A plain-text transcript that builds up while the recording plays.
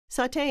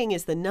Sautéing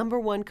is the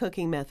 #1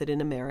 cooking method in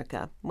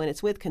America. When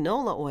it's with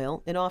canola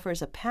oil, it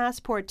offers a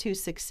passport to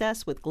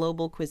success with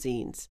global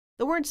cuisines.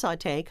 The word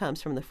sauté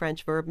comes from the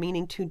French verb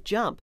meaning to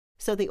jump,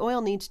 so the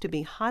oil needs to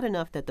be hot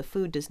enough that the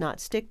food does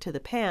not stick to the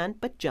pan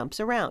but jumps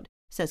around,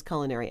 says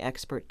culinary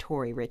expert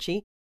TORI.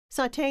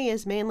 Sauté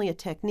is mainly a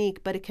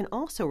technique, but it can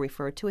also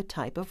refer to a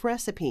type of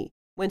recipe.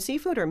 When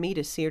seafood or meat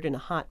is seared in a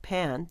hot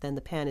pan, then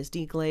the pan is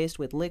deglazed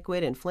with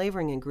liquid and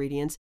flavoring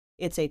ingredients.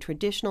 It's a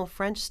traditional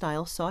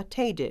French-style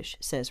sauté dish,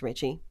 says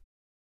Richie.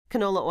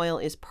 Canola oil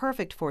is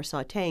perfect for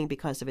sautéing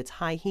because of its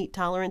high heat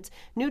tolerance,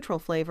 neutral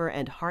flavor,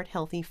 and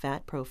heart-healthy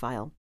fat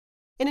profile.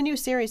 In a new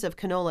series of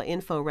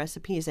CANOLA-INFO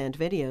recipes and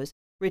videos,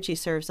 Richie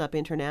serves up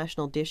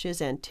international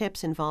dishes and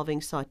tips involving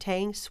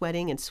sautéing,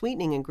 sweating, and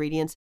sweetening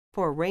ingredients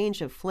for a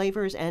range of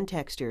flavors and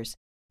textures.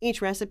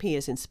 Each recipe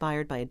is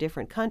inspired by a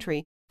different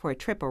country for a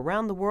trip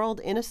around the world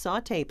in a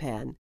sauté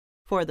pan.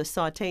 For the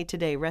Sauté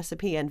Today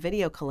recipe and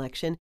video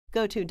collection,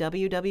 go to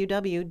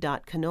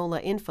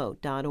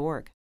www.canolainfo.org.